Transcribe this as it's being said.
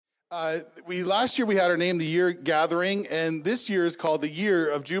Last year we had our name the Year Gathering, and this year is called the Year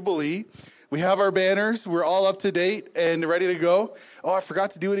of Jubilee. We have our banners. We're all up to date and ready to go. Oh, I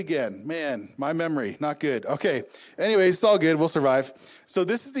forgot to do it again. Man, my memory, not good. Okay. Anyways, it's all good. We'll survive. So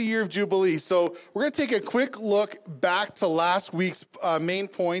this is the Year of Jubilee. So we're going to take a quick look back to last week's main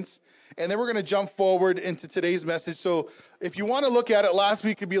points, and then we're going to jump forward into today's message. So if you want to look at it, last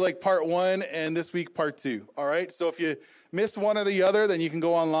week could be like part 1, and this week part 2. All right? So if you missed one or the other, then you can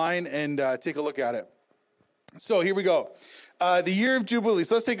go online and take a look at it. So here we go. The Year of Jubilee.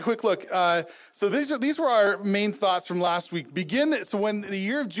 So let's take a quick look. So these were our main thoughts from last week. So when the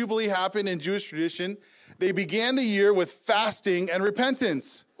Year of Jubilee happened in Jewish tradition, they began the year with fasting and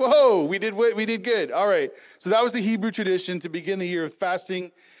repentance. Whoa, we did good. All right. So that was the Hebrew tradition to begin the year with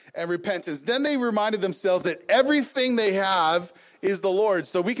fasting and repentance. Then they reminded themselves that everything they have is the Lord's.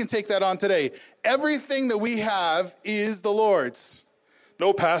 So we can take that on today. Everything that we have is the Lord's.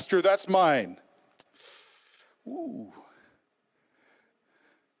 No, Pastor, that's mine. Ooh.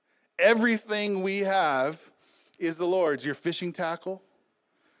 Everything we have is the Lord's. Your fishing tackle,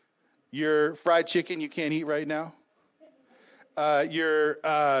 your fried chicken you can't eat right now,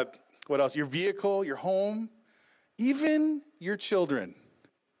 what else? Your vehicle, your home, even your children.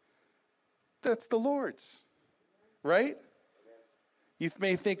 That's the Lord's, right? You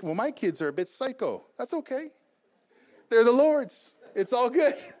may think, well, my kids are a bit psycho. That's okay. They're the Lord's. It's all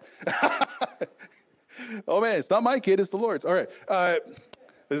good. Oh, man, it's not my kid. It's the Lord's. All right.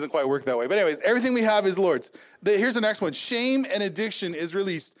 It doesn't quite work that way. But anyways, everything we have is Lord's. Here's the next one. Shame and addiction is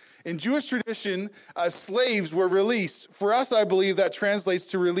released. In Jewish tradition, slaves were released. For us, I believe that translates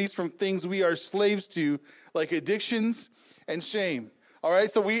to release from things we are slaves to, like addictions and shame. All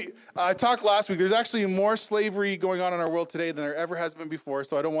right, so we talked last week. There's actually more slavery going on in our world today than there ever has been before,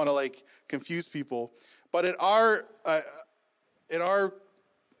 so I don't want to, confuse people. But I got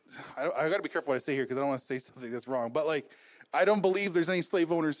to be careful what I say here because I don't want to say something that's wrong. But, I don't believe there's any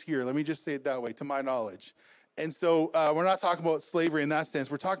slave owners here. Let me just say it that way, to my knowledge. And so we're not talking about slavery in that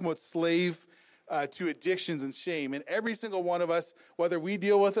sense. We're talking about slave to addictions and shame. And every single one of us, whether we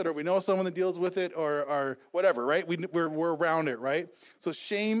deal with it or we know someone that deals with it or whatever, right? We're around it, right? So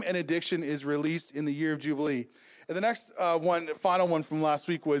shame and addiction is released in the Year of Jubilee. And the next final one from last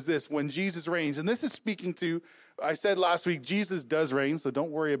week was this, when Jesus reigns. And this is speaking to, I said last week, Jesus does reign, so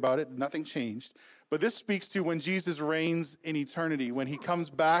don't worry about it. Nothing changed. But this speaks to when Jesus reigns in eternity. When he comes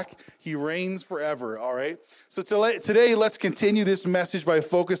back, he reigns forever, all right? So today, let's continue this message by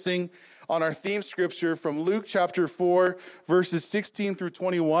focusing on our theme scripture from Luke chapter 4, verses 16 through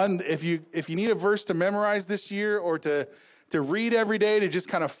 21. If you need a verse to memorize this year or to read every day, to just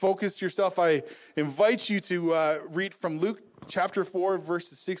kind of focus yourself, I invite you to read from Luke chapter 4,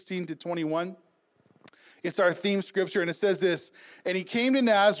 verses 16 to 21. It's our theme scripture, and it says this, and he came to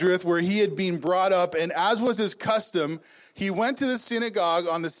Nazareth where he had been brought up, and as was his custom, he went to the synagogue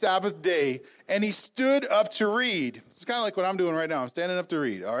on the Sabbath day, and he stood up to read. It's kind of like what I'm doing right now. I'm standing up to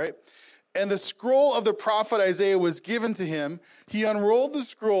read, all right? And the scroll of the prophet Isaiah was given to him. He unrolled the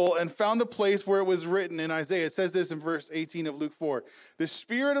scroll and found the place where it was written in Isaiah. It says this in verse 18 of Luke 4. The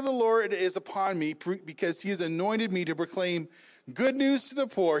Spirit of the Lord is upon me because he has anointed me to proclaim good news to the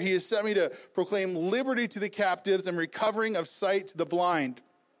poor. He has sent me to proclaim liberty to the captives and recovering of sight to the blind,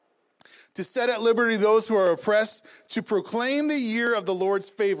 to set at liberty those who are oppressed, to proclaim the year of the Lord's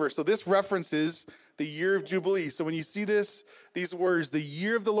favor. So this references the Year of Jubilee. So when you see these words, the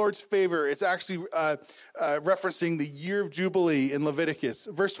year of the Lord's favor, it's actually referencing the Year of Jubilee in Leviticus.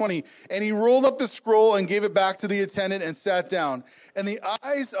 Verse 20, and he rolled up the scroll and gave it back to the attendant and sat down. And the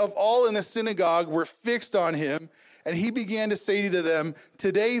eyes of all in the synagogue were fixed on him. And he began to say to them,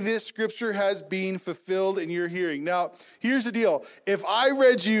 today this scripture has been fulfilled in your hearing. Now, here's the deal. If I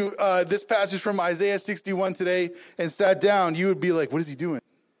read you this passage from Isaiah 61 today and sat down, you would be like, what is he doing?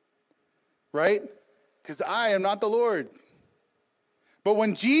 Right? Because I am not the Lord. But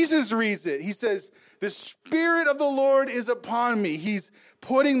when Jesus reads it, he says, the Spirit of the Lord is upon me. He's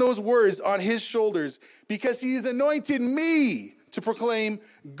putting those words on his shoulders because he has anointed me to proclaim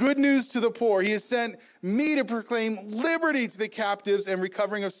good news to the poor. He has sent me to proclaim liberty to the captives and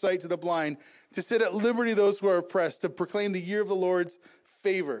recovering of sight to the blind, to set at liberty those who are oppressed, to proclaim the year of the Lord's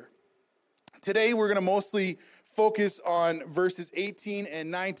favor. Today, we're going to mostly focus on verses 18 and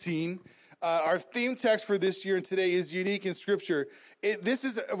 19. Our theme text for this year and today is unique in Scripture. This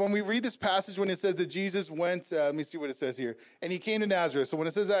is when we read this passage, when it says that Jesus went, let me see what it says here, and he came to Nazareth. So when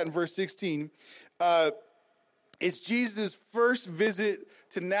it says that in verse 16, it's Jesus' first visit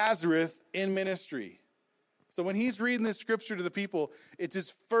to Nazareth in ministry. So when he's reading this scripture to the people, it's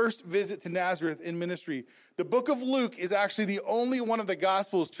his first visit to Nazareth in ministry. The book of Luke is actually the only one of the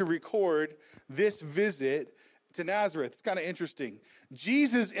Gospels to record this visit to Nazareth. It's kind of interesting.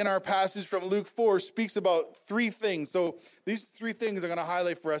 Jesus, in our passage from Luke 4, speaks about three things. So these three things I'm going to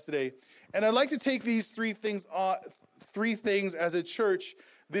highlight for us today. And I'd like to take these three things as a church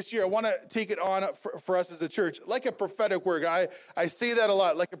this year. I want to take it on for us as a church, like a prophetic word. I say that a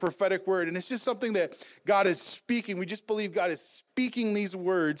lot, like a prophetic word. And it's just something that God is speaking. We just believe God is speaking these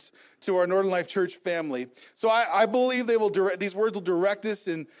words to our Northern Life Church family. So I believe these words will direct us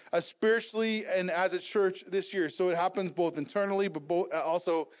in spiritually and as a church this year. So it happens both internally, but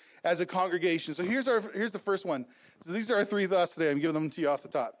also as a congregation. So here's the first one. So these are our three thoughts today. I'm giving them to you off the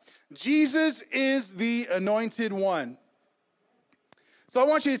top. Jesus is the anointed one. So I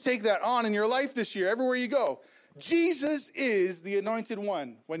want you to take that on in your life this year, everywhere you go. Jesus is the anointed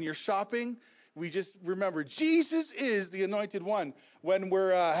one. When you're shopping, we just remember Jesus is the anointed one. When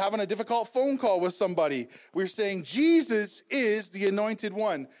we're having a difficult phone call with somebody, we're saying Jesus is the anointed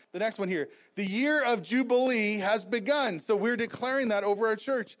one. The next one here, the year of Jubilee has begun. So we're declaring that over our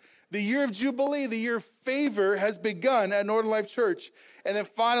church. The year of Jubilee, the year of favor has begun at Northern Life Church. And then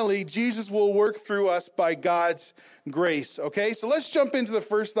finally, Jesus will work through us by God's grace. Okay, so let's jump into the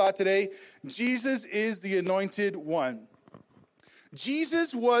first thought today. Jesus is the anointed one.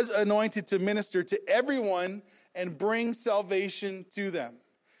 Jesus was anointed to minister to everyone and bring salvation to them.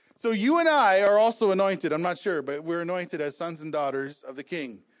 So you and I are also anointed. I'm not sure, but we're anointed as sons and daughters of the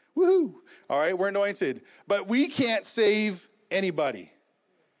King. Woohoo! All right, we're anointed. But we can't save anybody.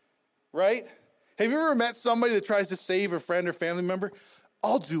 Right? Have you ever met somebody that tries to save a friend or family member?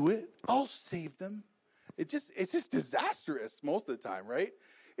 I'll do it. I'll save them. It's just disastrous most of the time, right?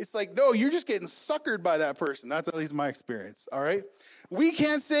 It's like, no, you're just getting suckered by that person. That's at least my experience, all right? We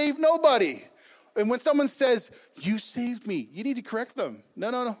can't save nobody. And when someone says, you saved me, you need to correct them.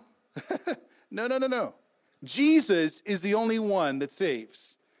 No. No. Jesus is the only one that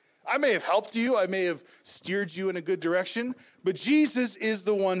saves. I may have helped you. I may have steered you in a good direction, but Jesus is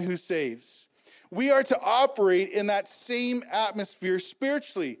the one who saves. We are to operate in that same atmosphere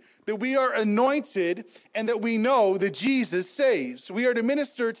spiritually, that we are anointed and that we know that Jesus saves. We are to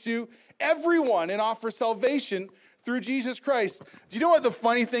minister to everyone and offer salvation through Jesus Christ. Do you know what the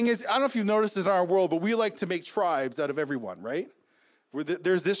funny thing is? I don't know if you've noticed it in our world, but we like to make tribes out of everyone, right?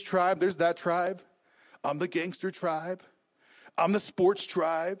 There's this tribe, there's that tribe. I'm the gangster tribe. I'm the sports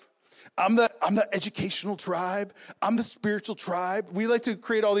tribe. I'm the educational tribe. I'm the spiritual tribe. We like to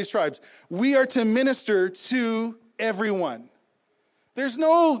create all these tribes. We are to minister to everyone. There's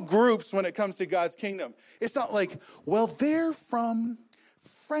no groups when it comes to God's kingdom. It's not like, well, they're from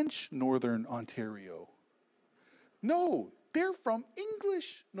French Northern Ontario. No, they're from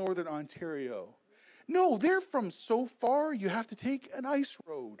English Northern Ontario. No, they're from so far you have to take an ice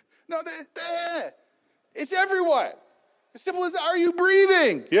road. No, it's everyone. As simple as, are you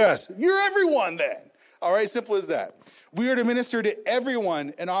breathing? Yes, you're everyone then. All right, simple as that. We are to minister to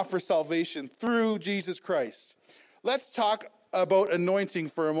everyone and offer salvation through Jesus Christ. Let's talk about anointing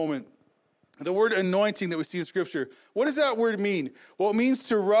for a moment. The word anointing that we see in Scripture, what does that word mean? Well, it means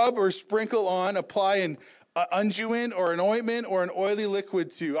to rub or sprinkle on, apply an unguent or an ointment or an oily liquid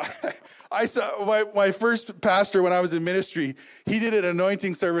to. I saw my first pastor when I was in ministry, he did an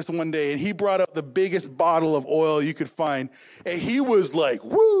anointing service one day and he brought up the biggest bottle of oil you could find. And he was like,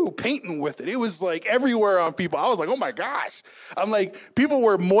 woo, painting with it. It was like everywhere on people. I was like, oh my gosh. I'm like, people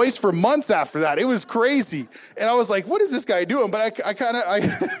were moist for months after that. It was crazy. And I was like, what is this guy doing? But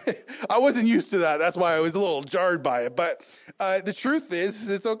I wasn't used to that. That's why I was a little jarred by it. But the truth is,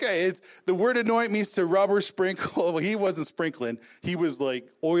 it's okay. It's the word anoint means to rub or sprinkle. Well, he wasn't sprinkling. He was like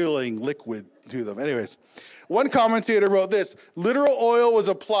oiling liquid to them. Anyways, one commentator wrote this: literal oil was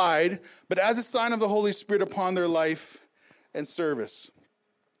applied, but as a sign of the Holy Spirit upon their life and service.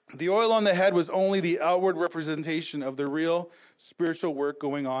 The oil on the head was only the outward representation of the real spiritual work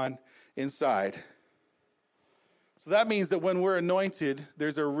going on inside. So that means that when we're anointed,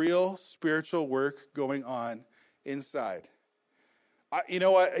 there's a real spiritual work going on inside. You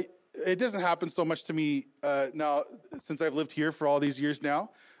know what? It doesn't happen so much to me now since I've lived here for all these years now.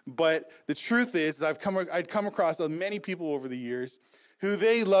 But the truth is, I'd come across many people over the years who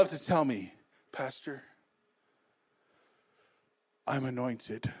they love to tell me, Pastor, I'm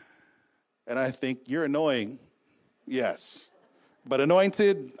anointed. And I think, you're annoying. Yes. But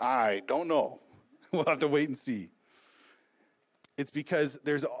anointed, I don't know. We'll have to wait and see. It's because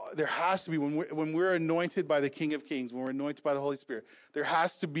there has to be, when we're anointed by the King of Kings, when we're anointed by the Holy Spirit, there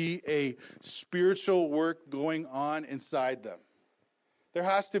has to be a spiritual work going on inside them. There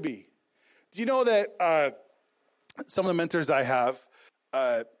has to be. Do you know that some of the mentors I have,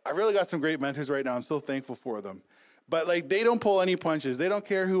 I really got some great mentors right now. I'm so thankful for them. But like, they don't pull any punches. They don't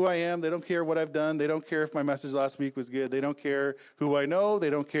care who I am. They don't care what I've done. They don't care if my message last week was good. They don't care who I know. They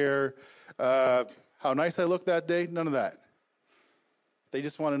don't care how nice I look that day. None of that. They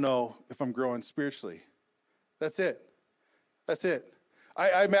just want to know if I'm growing spiritually. That's it. That's it.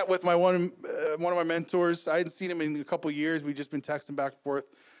 I met with my one of my mentors. I hadn't seen him in a couple of years. We've just been texting back and forth.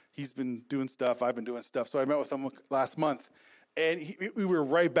 He's been doing stuff. I've been doing stuff. So I met with him last month, and we were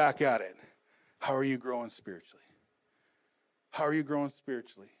right back at it. How are you growing spiritually? How are you growing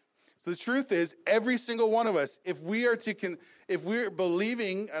spiritually? So the truth is, every single one of us, if we're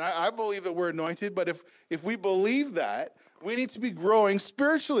believing, and I believe that we're anointed, but if we believe that, we need to be growing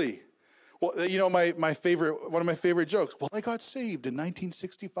spiritually. Well, you know, one of my favorite jokes. Well, I got saved in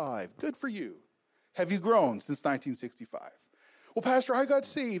 1965. Good for you. Have you grown since 1965? Well, Pastor, I got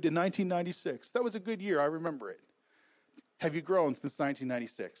saved in 1996. That was a good year. I remember it. Have you grown since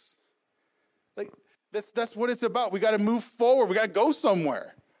 1996? Like, that's what it's about. We got to move forward. We got to go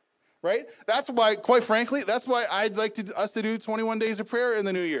somewhere, right? That's why, quite frankly, that's why I'd like us to do 21 days of prayer in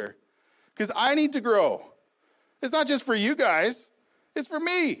the new year, because I need to grow. It's not just for you guys. It's for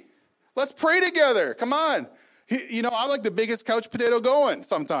me. Let's pray together. Come on. You know, I'm like the biggest couch potato going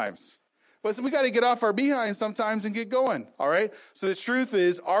sometimes. But we got to get off our behind sometimes and get going, all right? So the truth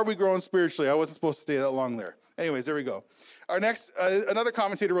is, are we growing spiritually? I wasn't supposed to stay that long there. Anyways, there we go. Our next, another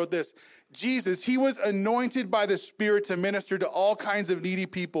commentator wrote this. Jesus, he was anointed by the Spirit to minister to all kinds of needy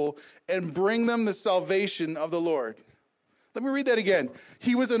people and bring them the salvation of the Lord. Let me read that again.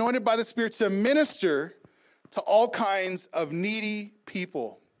 He was anointed by the Spirit to minister to all kinds of needy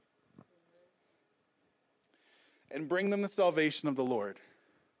people and bring them the salvation of the Lord.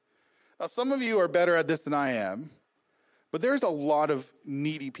 Now, some of you are better at this than I am, but there's a lot of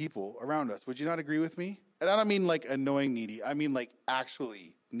needy people around us. Would you not agree with me? And I don't mean like annoying needy. I mean like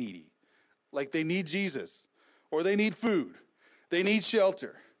actually needy. Like they need Jesus, or they need food. They need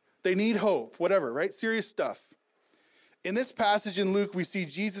shelter. They need hope, whatever, right? Serious stuff. In this passage in Luke, we see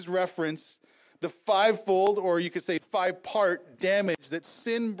Jesus reference the fivefold, or you could say five-part damage that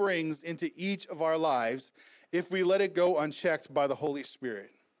sin brings into each of our lives if we let it go unchecked by the Holy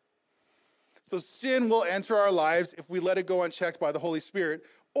Spirit. So sin will enter our lives if we let it go unchecked by the Holy Spirit.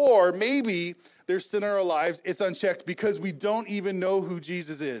 Or maybe there's sin in our lives, it's unchecked because we don't even know who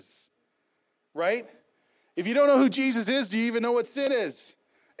Jesus is. Right? If you don't know who Jesus is, do you even know what sin is?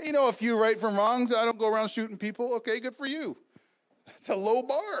 You know a few right from wrongs. I don't go around shooting people. Okay, good for you. That's a low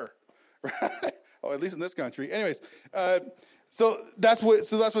bar. Right? Oh, at least in this country. Anyways, so that's what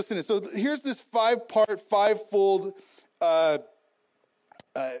sin is. So here's this fivefold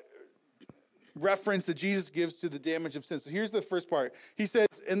reference that Jesus gives to the damage of sin. So here's the first part. He says,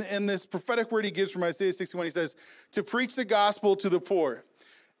 in this prophetic word he gives from Isaiah 61, he says, to preach the gospel to the poor.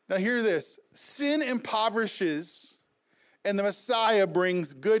 Now hear this. Sin impoverishes, and the Messiah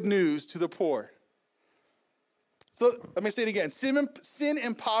brings good news to the poor. So let me say it again. Sin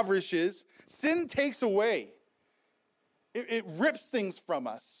impoverishes. Sin takes away. It rips things from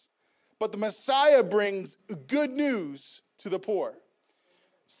us. But the Messiah brings good news to the poor.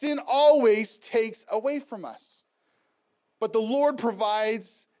 Sin always takes away from us. But the Lord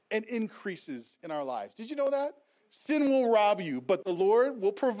provides and increases in our lives. Did you know that? Sin will rob you, but the Lord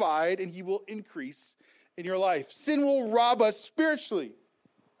will provide and he will increase in your life. Sin will rob us spiritually.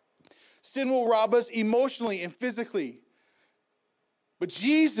 Sin will rob us emotionally and physically. But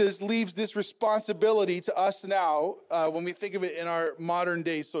Jesus leaves this responsibility to us now when we think of it in our modern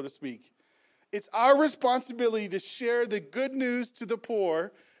day, so to speak. It's our responsibility to share the good news to the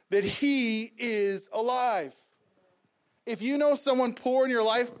poor that he is alive. If you know someone poor in your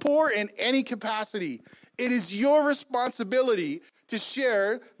life, poor in any capacity, it is your responsibility to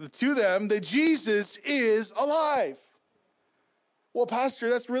share to them that Jesus is alive. Well, Pastor,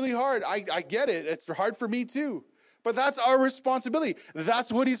 that's really hard. I get it. It's hard for me too. But that's our responsibility.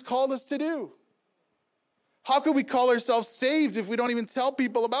 That's what he's called us to do. How could we call ourselves saved if we don't even tell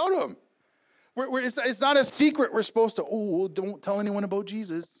people about him? It's not a secret. We're supposed to, don't tell anyone about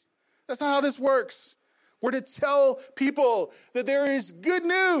Jesus. That's not how this works. We're to tell people that there is good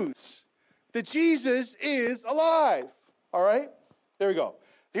news, that Jesus is alive. All right? There we go.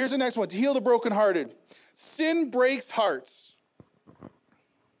 Here's the next one. To heal the brokenhearted. Sin breaks hearts.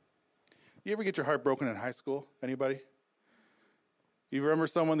 You ever get your heart broken in high school? Anybody? You remember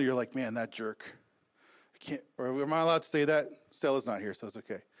someone that you're like, man, that jerk. I can't, or am I allowed to say that? Stella's not here, so it's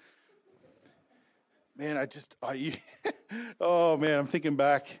okay. Man, oh man, I'm thinking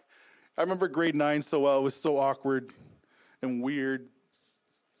back. I remember grade 9 so well. It was so awkward and weird.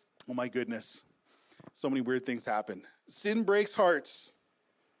 Oh my goodness. so many weird things happen. Sin breaks hearts.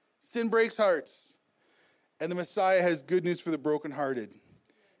 Sin breaks hearts. And the Messiah has good news for the brokenhearted.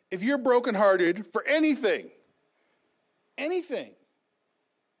 If you're brokenhearted for anything,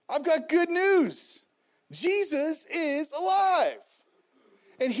 I've got good news. Jesus is alive.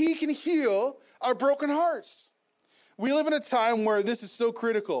 And he can heal our broken hearts. We live in a time where this is so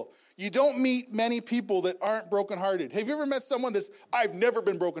critical. You don't meet many people that aren't brokenhearted. Have you ever met someone that's, I've never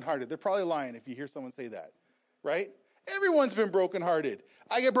been brokenhearted? They're probably lying if you hear someone say that, right? Everyone's been brokenhearted.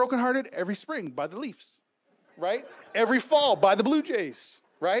 I get brokenhearted every spring by the Leafs, right? Every fall by the Blue Jays,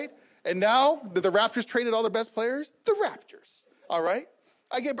 right? And now that the Raptors traded all their best players, the Raptors, all right?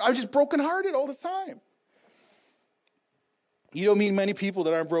 I'm just brokenhearted all the time. You don't meet many people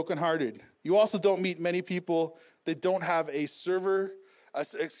that aren't brokenhearted. You also don't meet many people that don't have you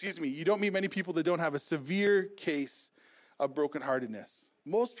don't meet many people that don't have a severe case of brokenheartedness.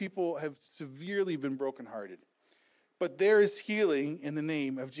 Most people have severely been brokenhearted. But there is healing in the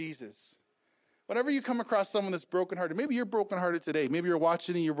name of Jesus. Whenever you come across someone that's brokenhearted, maybe you're brokenhearted today, maybe you're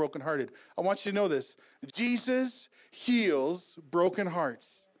watching and you're brokenhearted, I want you to know this. Jesus heals broken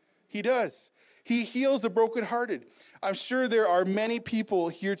hearts. He does. He heals the brokenhearted. I'm sure there are many people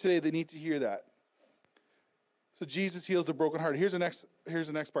here today that need to hear that. So Jesus heals the brokenhearted. Here's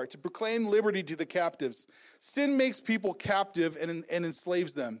the next part. To proclaim liberty to the captives. Sin makes people captive and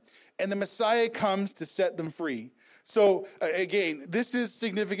enslaves them. And the Messiah comes to set them free. So again, this is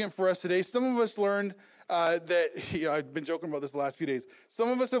significant for us today. Some of us learned that, I've been joking about this the last few days. Some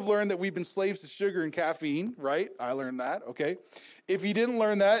of us have learned that we've been slaves to sugar and caffeine, right? I learned that, okay? If you didn't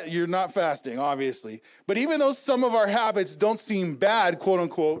learn that, you're not fasting, obviously. But even though some of our habits don't seem bad, quote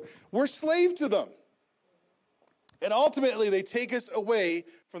unquote, we're slave to them. And ultimately, they take us away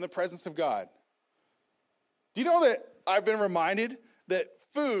from the presence of God. Do you know that I've been reminded that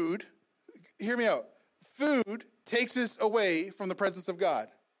food, hear me out, food takes us away from the presence of God.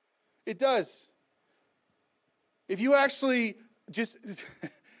 It does. If you actually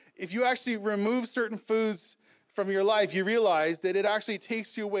remove certain foods from your life, you realize that it actually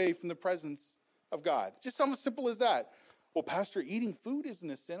takes you away from the presence of God. Just something simple as that. Well, Pastor, eating food isn't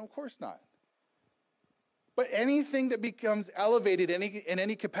a sin. Of course not. But anything that becomes elevated in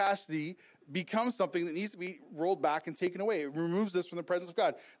any capacity becomes something that needs to be rolled back and taken away. It removes us from the presence of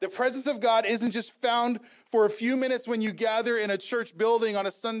God. The presence of God isn't just found for a few minutes when you gather in a church building on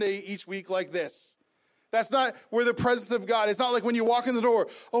a Sunday each week like this. That's not where the presence of God, it's not like when you walk in the door,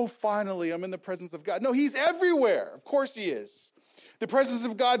 oh, finally, I'm in the presence of God. No, he's everywhere. Of course he is. The presence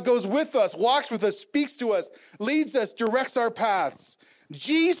of God goes with us, walks with us, speaks to us, leads us, directs our paths.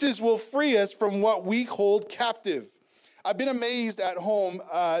 Jesus will free us from what we hold captive. I've been amazed at home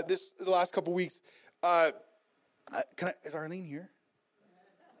the last couple weeks. Is Arlene here?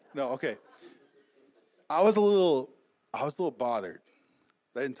 No, okay. I was a little bothered.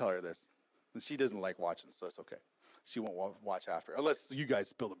 I didn't tell her this. And she doesn't like watching, so it's okay. She won't watch after, unless you guys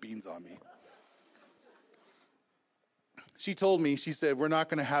spill the beans on me. She told me, she said, we're not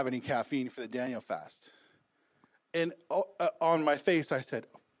going to have any caffeine for the Daniel fast. And on my face, I said,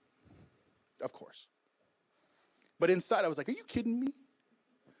 of course. But inside, I was like, are you kidding me?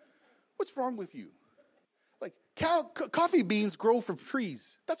 What's wrong with you? Like, coffee beans grow from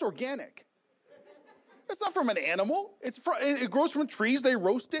trees. That's organic. That's not from an animal. It grows from trees. They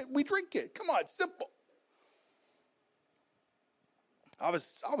roast it. We drink it. Come on, it's simple. I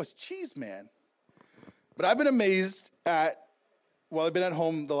was cheesed, man. But I've been amazed I've been at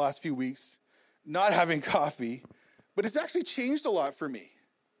home the last few weeks, not having coffee, but it's actually changed a lot for me.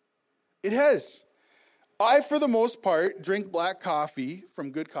 It has. I, for the most part, drink black coffee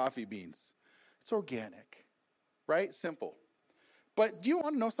from good coffee beans. It's organic, right? Simple. But do you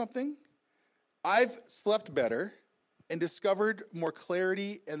want to know something? I've slept better and discovered more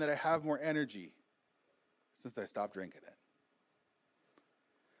clarity and that I have more energy since I stopped drinking it.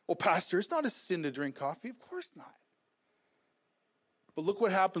 Well, Pastor, it's not a sin to drink coffee. Of course not. But look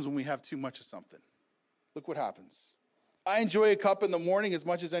what happens when we have too much of something. Look what happens. I enjoy a cup in the morning as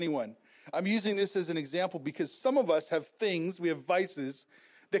much as anyone. I'm using this as an example because some of us have we have vices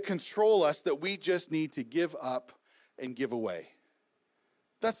that control us that we just need to give up and give away.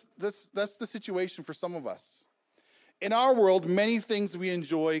 That's the situation for some of us. In our world, many things we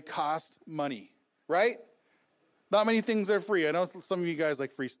enjoy cost money, right? Not many things are free. I know some of you guys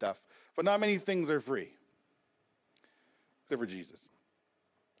like free stuff, but not many things are free, except for Jesus.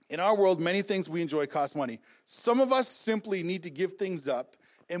 In our world, many things we enjoy cost money. Some of us simply need to give things up,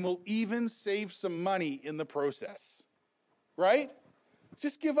 and we'll even save some money in the process, right?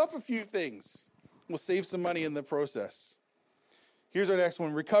 Just give up a few things. We'll save some money in the process. Here's our next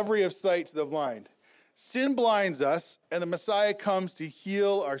one, recovery of sight to the blind. Sin blinds us, and the Messiah comes to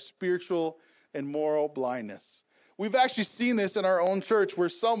heal our spiritual and moral blindness. We've actually seen this in our own church where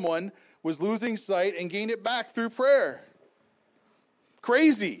someone was losing sight and gained it back through prayer.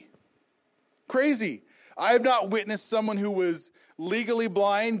 Crazy. Crazy. I have not witnessed someone who was legally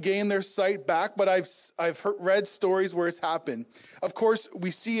blind gain their sight back, but I've read stories where it's happened. Of course, we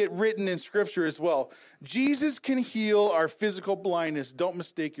see it written in Scripture as well. Jesus can heal our physical blindness. Don't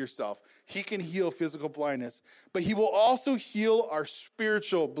mistake yourself. He can heal physical blindness, but he will also heal our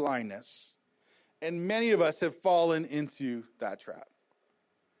spiritual blindness. And many of us have fallen into that trap.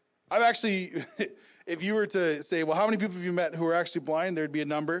 I've actually, if you were to say, well, how many people have you met who are actually blind? There'd be a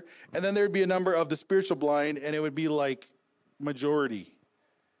number. And then there'd be a number of the spiritual blind, and it would be like majority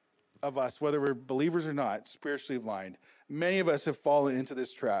of us, whether we're believers or not, spiritually blind. Many of us have fallen into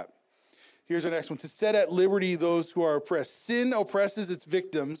this trap. Here's our next one. To set at liberty those who are oppressed. Sin oppresses its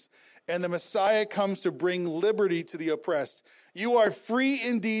victims, and the Messiah comes to bring liberty to the oppressed. You are free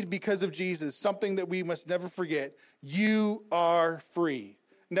indeed because of Jesus, something that we must never forget. You are free.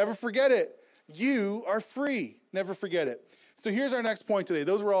 Never forget it. You are free. Never forget it. So here's our next point today.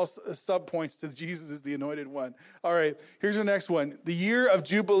 Those were all sub-points to Jesus is the anointed one. All right, here's our next one. The year of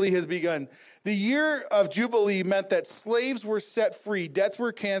Jubilee has begun. The year of Jubilee meant that slaves were set free, debts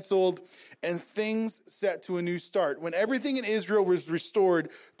were canceled, and things set to a new start. When everything in Israel was restored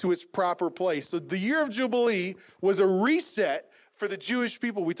to its proper place. So the year of Jubilee was a reset for the Jewish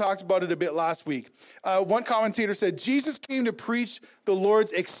people. We talked about it a bit last week. One commentator said, Jesus came to preach the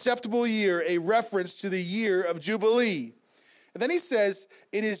Lord's acceptable year, a reference to the year of Jubilee. And then he says,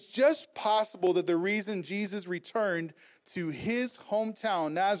 it is just possible that the reason Jesus returned to his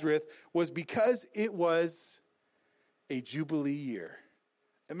hometown, Nazareth, was because it was a Jubilee year.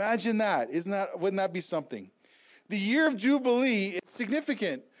 Imagine that. Wouldn't that be something? The year of Jubilee is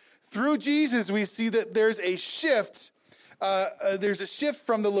significant. Through Jesus, we see that there's a shift. There's a shift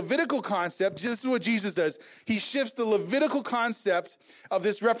from the Levitical concept. This is what Jesus does. He shifts the Levitical concept of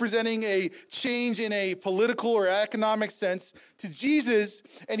this representing a change in a political or economic sense to Jesus,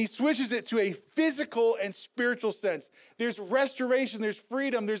 and he switches it to a physical and spiritual sense. There's restoration, there's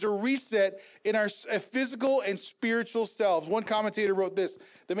freedom, there's a reset in our physical and spiritual selves. One commentator wrote this: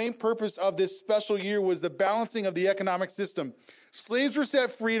 the main purpose of this special year was the balancing of the economic system. Slaves were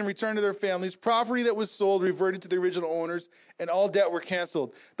set free and returned to their families. Property that was sold reverted to the original owners, and all debt were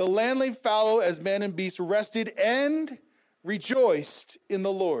canceled. The land lay fallow as men and beasts rested and rejoiced in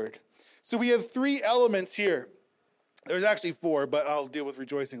the Lord. So we have three elements here. There's actually four, but I'll deal with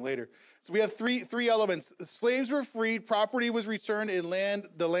rejoicing later. So we have three elements. The slaves were freed, property was returned, and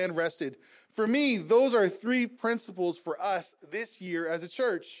the land rested. For me, those are three principles for us this year as a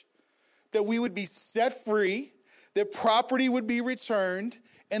church. That we would be set free, that property would be returned,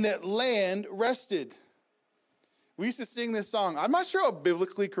 and that land rested. We used to sing this song. I'm not sure how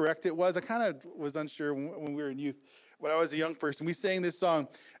biblically correct it was. I kind of was unsure when we were in youth. When I was a young person, we sang this song.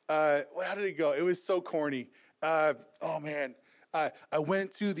 How did it go? It was so corny. I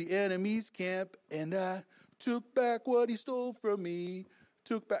went to the enemy's camp, and I took back what he stole from me.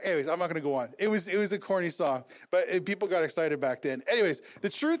 Anyways, I'm not going to go on. It was a corny song, but people got excited back then. Anyways, the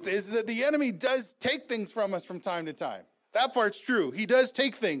truth is that the enemy does take things from us from time to time. That part's true. He does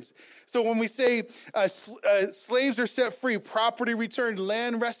take things. So when we say slaves are set free, property returned,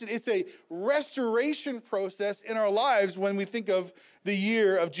 land rested, it's a restoration process in our lives when we think of the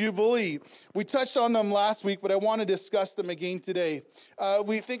year of Jubilee. We touched on them last week, but I want to discuss them again today.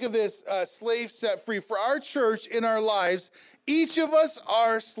 We think of this slave set free. For our church in our lives, each of us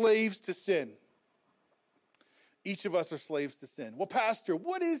are slaves to sin. Each of us are slaves to sin. Well, Pastor,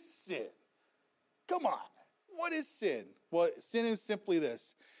 what is sin? Come on. What is sin? Well, sin is simply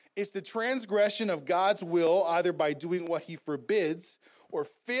this. It's the transgression of God's will, either by doing what he forbids or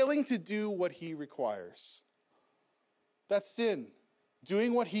failing to do what he requires. That's sin.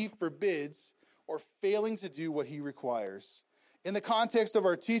 Doing what he forbids or failing to do what he requires. In the context of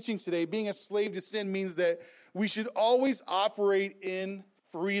our teaching today, being a slave to sin means that we should always operate in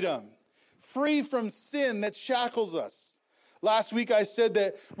freedom. Free from sin that shackles us. Last week I said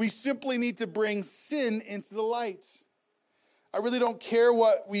that we simply need to bring sin into the light. I really don't care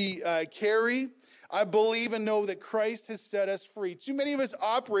what we carry. I believe and know that Christ has set us free. Too many of us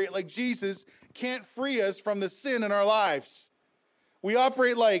operate like Jesus can't free us from the sin in our lives. We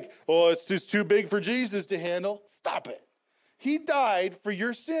operate like, oh, it's just too big for Jesus to handle. Stop it. He died for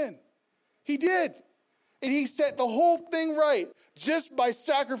your sin. He did. And he set the whole thing right just by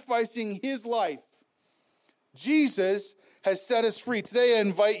sacrificing his life. Jesus has set us free. Today, I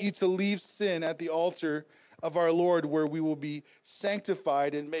invite you to leave sin at the altar of our Lord, where we will be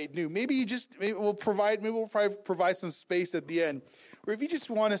sanctified and made new. Maybe we'll provide some space at the end, where if you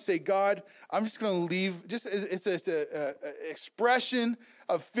just want to say, God, I'm just going to leave. It's a expression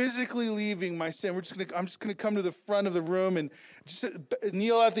of physically leaving my sin. I'm just going to come to the front of the room and just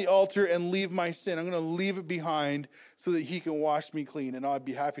kneel at the altar and leave my sin. I'm going to leave it behind so that He can wash me clean, and I'd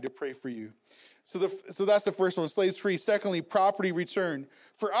be happy to pray for you. So that's the first one, slaves free. Secondly, property return.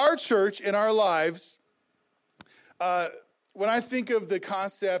 For our church in our lives, when I think of the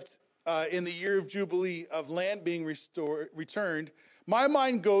concept in the year of Jubilee of land being returned, my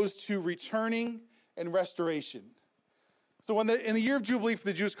mind goes to returning and restoration. So in the year of Jubilee for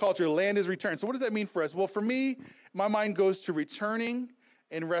the Jewish culture, land is returned. So what does that mean for us? Well, for me, my mind goes to returning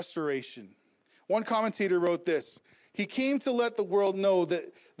and restoration. One commentator wrote this: He came to let the world know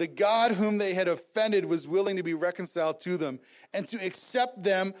that the God whom they had offended was willing to be reconciled to them and to accept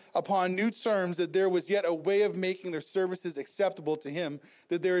them upon new terms, that there was yet a way of making their services acceptable to Him,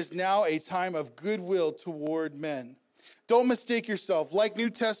 that there is now a time of goodwill toward men. Don't mistake yourself. Like New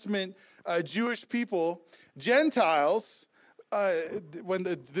Testament Jewish people, Gentiles, when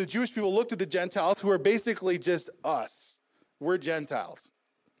the Jewish people looked at the Gentiles, who are basically just us, we're Gentiles,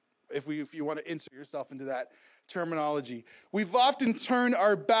 if you want to insert yourself into that terminology. We've often turned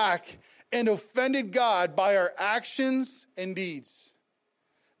our back and offended God by our actions and deeds.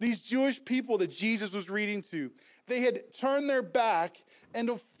 These Jewish people that Jesus was reading to, they had turned their back and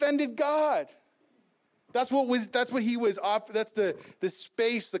offended God. That's the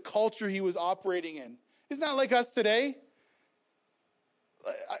space, the culture He was operating in. Isn't that like us today?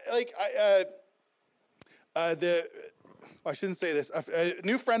 I shouldn't say this. A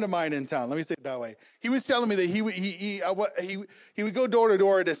new friend of mine in town, let me say it that way. He was telling me that he would go door to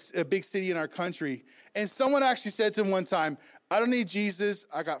door at a big city in our country, and someone actually said to him one time, "I don't need Jesus.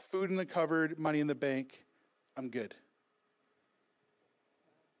 I got food in the cupboard, money in the bank. I'm good."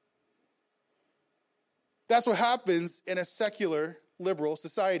 That's what happens in a secular, liberal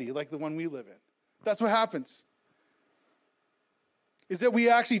society like the one we live in. That's what happens. Is that we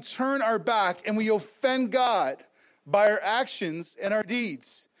actually turn our back and we offend God by our actions and our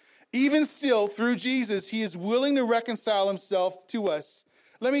deeds. Even still, through Jesus, He is willing to reconcile Himself to us.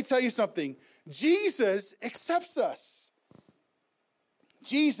 Let me tell you something. Jesus accepts us.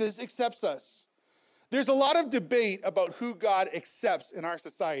 Jesus accepts us. There's a lot of debate about who God accepts in our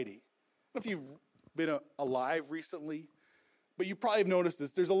society. I don't know if you've been alive recently, but you probably have noticed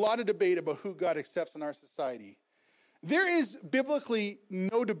this. There's a lot of debate about who God accepts in our society. There is biblically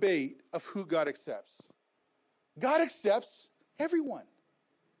no debate of who God accepts. God accepts everyone.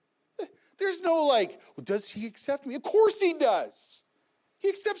 There's no well, does He accept me? Of course He does. He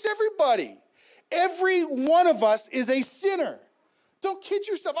accepts everybody. Every one of us is a sinner. Don't kid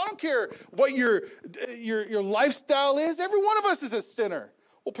yourself. I don't care what your lifestyle is. Every one of us is a sinner.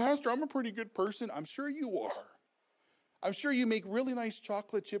 Well, Pastor, I'm a pretty good person. I'm sure you are. I'm sure you make really nice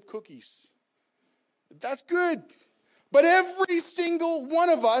chocolate chip cookies. That's good. But every single one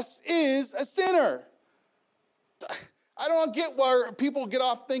of us is a sinner. I don't get why people get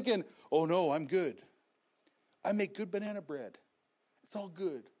off thinking, oh no, I'm good. I make good banana bread. It's all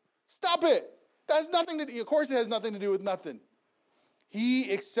good. Stop it. That has nothing to do, of course it has nothing to do with nothing.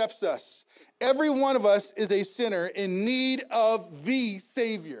 He accepts us. Every one of us is a sinner in need of the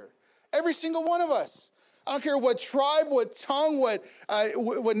Savior. Every single one of us. I don't care what tribe, what tongue,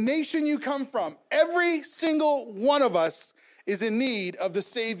 what nation you come from. Every single one of us is in need of the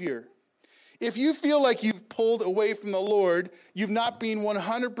Savior. If you feel like you've pulled away from the Lord, you've not been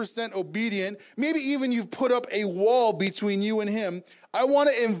 100% obedient, maybe even you've put up a wall between you and Him, I want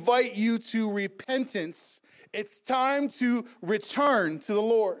to invite you to repentance. It's time to return to the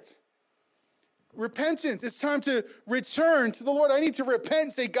Lord. Repentance. It's time to return to the Lord. I need to repent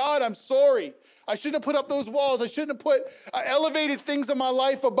and say, God, I'm sorry. I shouldn't have put up those walls. I shouldn't have put elevated things in my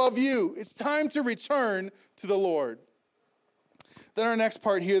life above you. It's time to return to the Lord. Then our next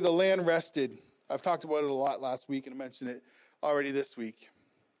part here, the land rested. I've talked about it a lot last week and I mentioned it already this week.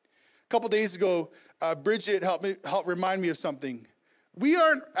 A couple days ago, Bridget helped remind me of something. We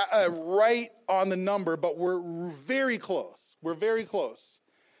aren't right on the number, but we're very close. We're very close.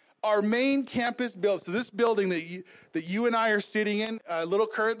 Our main campus building, so this building that you and I are sitting in, Little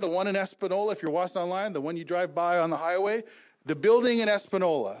Current, the one in Espanola, if you're watching online, the one you drive by on the highway, the building in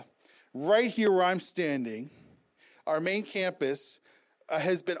Espanola, right here where I'm standing, our main campus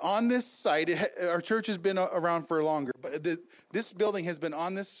has been on this site. Our church has been around for longer, but this building has been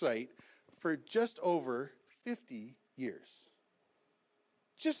on this site for just over 50 years.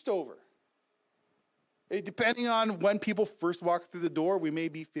 Just over. Depending on when people first walk through the door, we may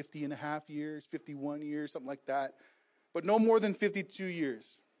be 50 and a half years, 51 years, something like that. But no more than 52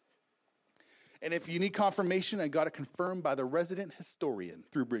 years. And if you need confirmation, I got it confirmed by the resident historian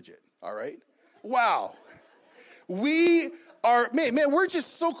through Bridget. All right? Wow. We are, man, we're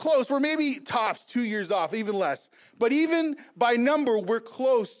just so close. We're maybe tops 2 years off, even less. But even by number, we're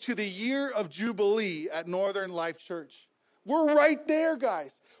close to the Year of Jubilee at Northern Life Church. We're right there,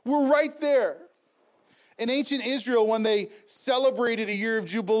 guys. We're right there. In ancient Israel, when they celebrated a year of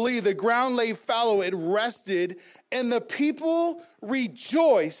Jubilee, the ground lay fallow, it rested, and the people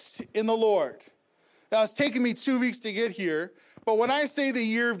rejoiced in the Lord. Now, it's taken me 2 weeks to get here, but when I say the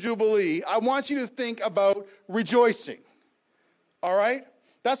year of Jubilee, I want you to think about rejoicing. All right?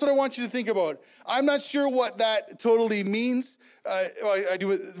 That's what I want you to think about. I'm not sure what that totally means. I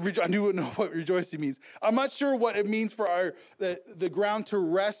do know what rejoicing means. I'm not sure what it means for the ground to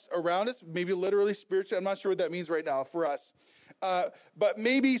rest around us, maybe literally, spiritually. I'm not sure what that means right now for us. But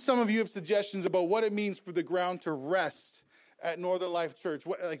maybe some of you have suggestions about what it means for the ground to rest at Northern Life Church.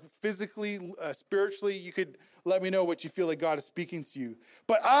 What, like physically, spiritually, you could let me know what you feel like God is speaking to you.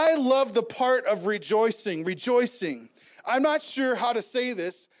 But I love the part of rejoicing. I'm not sure how to say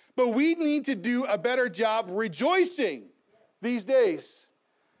this, but we need to do a better job rejoicing these days.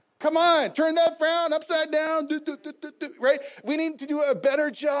 Come on, turn that frown upside down, right? We need to do a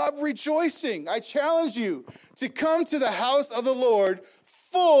better job rejoicing. I challenge you to come to the house of the Lord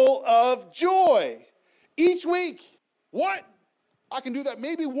full of joy each week. What? I can do that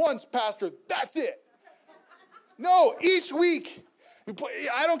maybe once, Pastor. That's it. No, each week.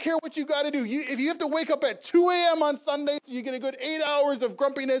 I don't care what you got to do. If you have to wake up at 2 a.m. on Sunday so you get a good 8 hours of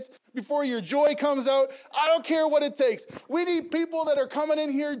grumpiness before your joy comes out, I don't care what it takes. We need people that are coming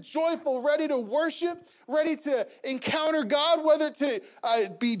in here joyful, ready to worship, ready to encounter God, whether to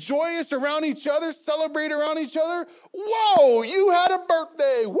be joyous around each other, celebrate around each other. Whoa, you had a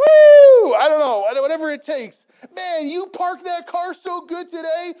birthday. Woo! I don't know, whatever it takes. Man, you parked that car so good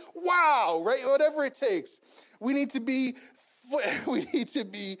today. Wow, right? Whatever it takes. We need to be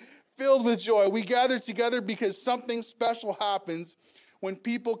filled with joy. We gather together because something special happens when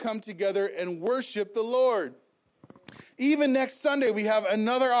people come together and worship the Lord. Even next Sunday, we have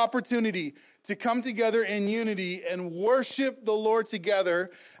another opportunity to come together in unity and worship the Lord together.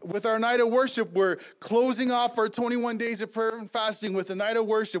 With our night of worship, we're closing off our 21 days of prayer and fasting with the night of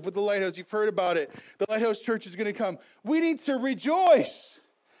worship with the Lighthouse. You've heard about it. The Lighthouse Church is going to come. We need to rejoice.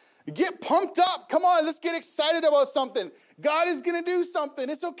 Get pumped up. Come on, let's get excited about something. God is going to do something.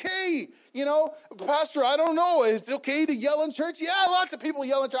 It's okay. You know, Pastor, I don't know. It's okay to yell in church. Yeah, lots of people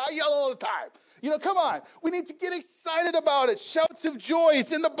yell in church. I yell all the time. You know, come on. We need to get excited about it. Shouts of joy.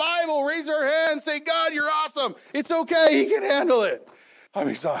 It's in the Bible. Raise our hand. Say, God, you're awesome. It's okay. He can handle it. I'm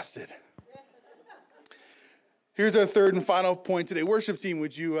exhausted. Here's our third and final point today. Worship team,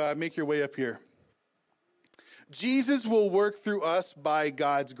 would you make your way up here? Jesus will work through us by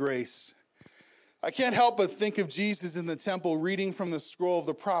God's grace. I can't help but think of Jesus in the temple reading from the scroll of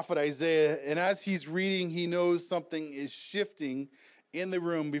the prophet Isaiah. And as he's reading, he knows something is shifting in the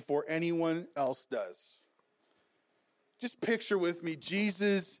room before anyone else does. Just picture with me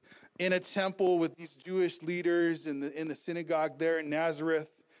Jesus in a temple with these Jewish leaders in the synagogue there in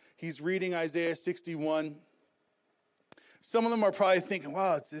Nazareth. He's reading Isaiah 61. Some of them are probably thinking,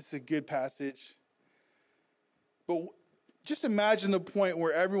 wow, it's a good passage. But just imagine the point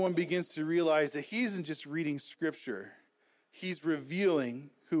where everyone begins to realize that he isn't just reading scripture. He's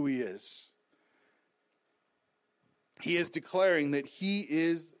revealing who he is. He is declaring that he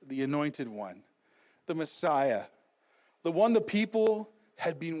is the anointed one, the Messiah, the one the people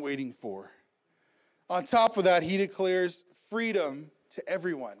had been waiting for. On top of that, he declares freedom to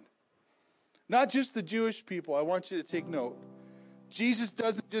everyone. Not just the Jewish people. I want you to take note. Jesus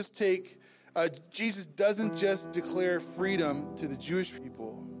doesn't just declare freedom to the Jewish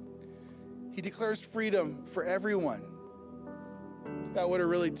people. He declares freedom for everyone. That would have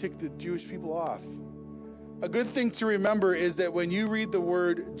really ticked the Jewish people off. A good thing to remember is that when you read the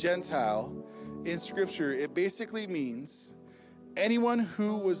word Gentile in Scripture, it basically means anyone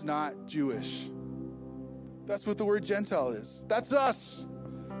who was not Jewish. That's what the word Gentile is. That's us.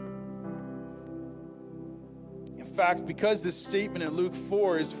 In fact, because this statement in Luke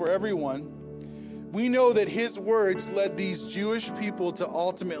 4 is for everyone, we know that his words led these Jewish people to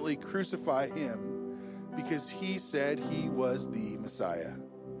ultimately crucify him because he said he was the Messiah.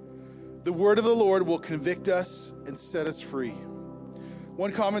 The word of the Lord will convict us and set us free.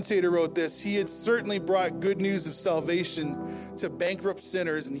 One commentator wrote this: he had certainly brought good news of salvation to bankrupt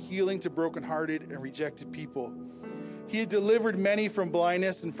sinners and healing to brokenhearted and rejected people. He had delivered many from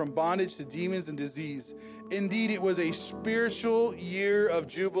blindness and from bondage to demons and disease. Indeed, it was a spiritual year of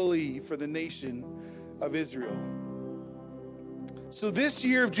Jubilee for the nation of Israel. So this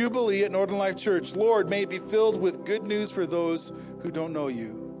year of Jubilee at Northern Life Church, Lord, may it be filled with good news for those who don't know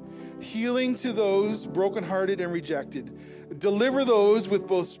you. Healing to those brokenhearted and rejected. Deliver those with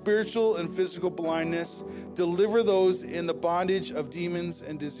both spiritual and physical blindness. Deliver those in the bondage of demons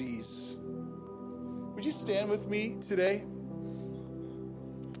and disease. Would you stand with me today?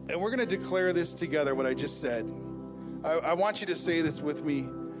 And we're going to declare this together, what I just said. I want you to say this with me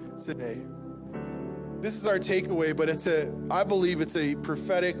today. This is our takeaway, but I believe it's a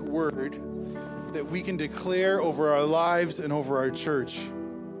prophetic word that we can declare over our lives and over our church.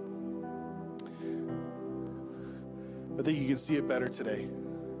 I think you can see it better today.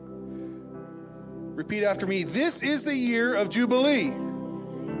 Repeat after me. This is the year of Jubilee.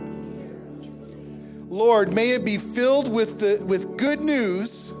 Lord, may it be filled with good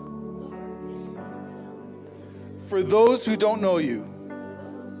news for those who don't know you.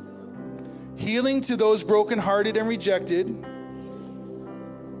 Healing to those brokenhearted and rejected.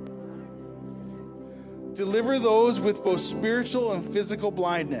 Deliver those with both spiritual and physical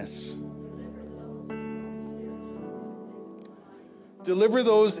blindness. Deliver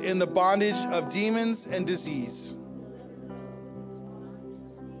those in the bondage of demons and disease.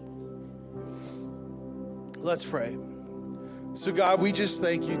 Let's pray. So God, we just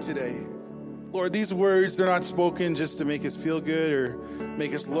thank you today. Lord, these words, they're not spoken just to make us feel good or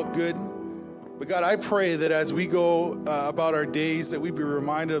make us look good. But God, I pray that as we go about our days, that we be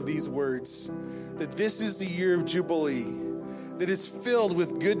reminded of these words, that this is the year of Jubilee, that is filled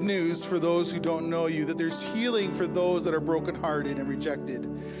with good news for those who don't know you, that there's healing for those that are brokenhearted and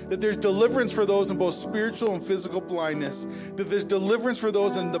rejected, that there's deliverance for those in both spiritual and physical blindness, that there's deliverance for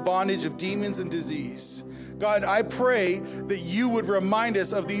those in the bondage of demons and disease. God, I pray that you would remind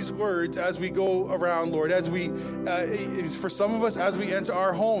us of these words as we go around, Lord, as we, for some of us, as we enter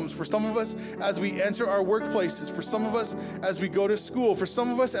our homes, for some of us, as we enter our workplaces, for some of us, as we go to school, for some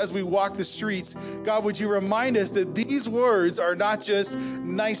of us, as we walk the streets. God, would you remind us that these words are not just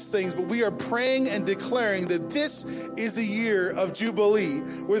nice things, but we are praying and declaring that this is the year of Jubilee,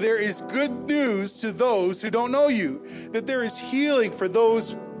 where there is good news to those who don't know you, that there is healing for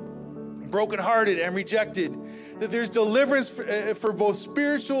those brokenhearted and rejected, that there's deliverance for both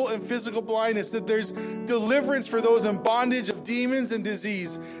spiritual and physical blindness, that there's deliverance for those in bondage of demons and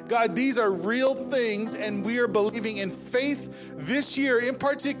disease. God, these are real things, and we are believing in faith this year in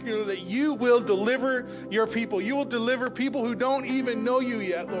particular that you will deliver your people. You will deliver people who don't even know you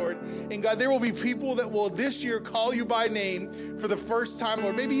yet, Lord. And God, there will be people that will this year call you by name for the first time,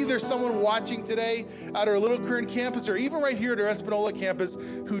 Lord. Maybe there's someone watching today at our Little Kern campus or even right here at our Espanola campus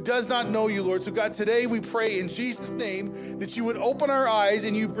who does not know you, Lord. So God, today we pray in Jesus' name that you would open our eyes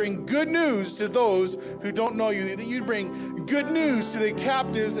and you bring good news to those who don't know you, that you'd bring good news to the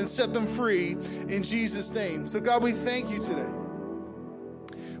captives and set them free in Jesus' name. So God, we thank you today.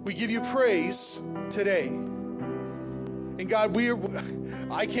 We give you praise today. And God,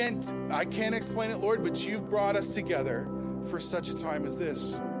 I can't explain it, Lord, but you've brought us together for such a time as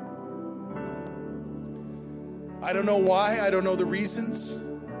this. I don't know why, I don't know the reasons,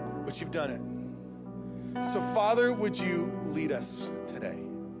 but you've done it. So, Father, would you lead us today?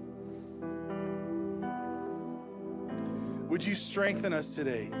 Would you strengthen us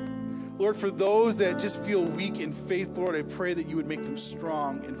today? Lord, for those that just feel weak in faith, Lord, I pray that you would make them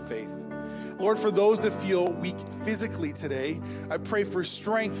strong in faith. Lord, for those that feel weak physically today, I pray for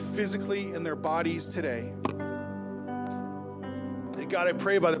strength physically in their bodies today. And God, I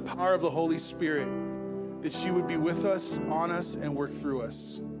pray by the power of the Holy Spirit that you would be with us, on us, and work through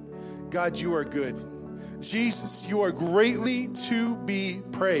us. God, you are good. Jesus, you are greatly to be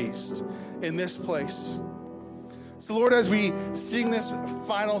praised in this place. So, Lord, as we sing this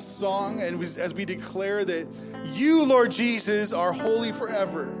final song and as we declare that you, Lord Jesus, are holy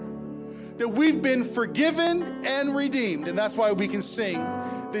forever, that we've been forgiven and redeemed, and that's why we can sing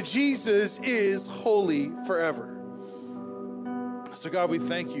that Jesus is holy forever. So, God, we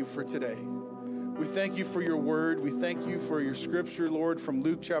thank you for today. We thank you for your word. We thank you for your scripture, Lord, from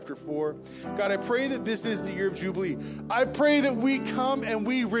Luke chapter 4. God, I pray that this is the year of Jubilee. I pray that we come and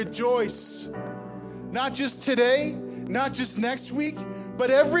we rejoice, not just today, not just next week, but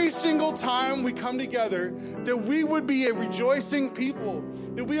every single time we come together, that we would be a rejoicing people,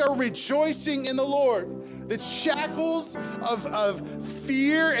 that we are rejoicing in the Lord, that shackles of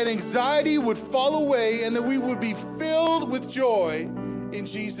fear and anxiety would fall away, and that we would be filled with joy in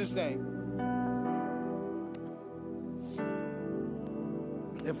Jesus' name.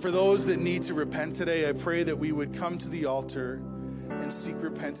 And for those that need to repent today, I pray that we would come to the altar and seek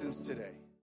repentance today.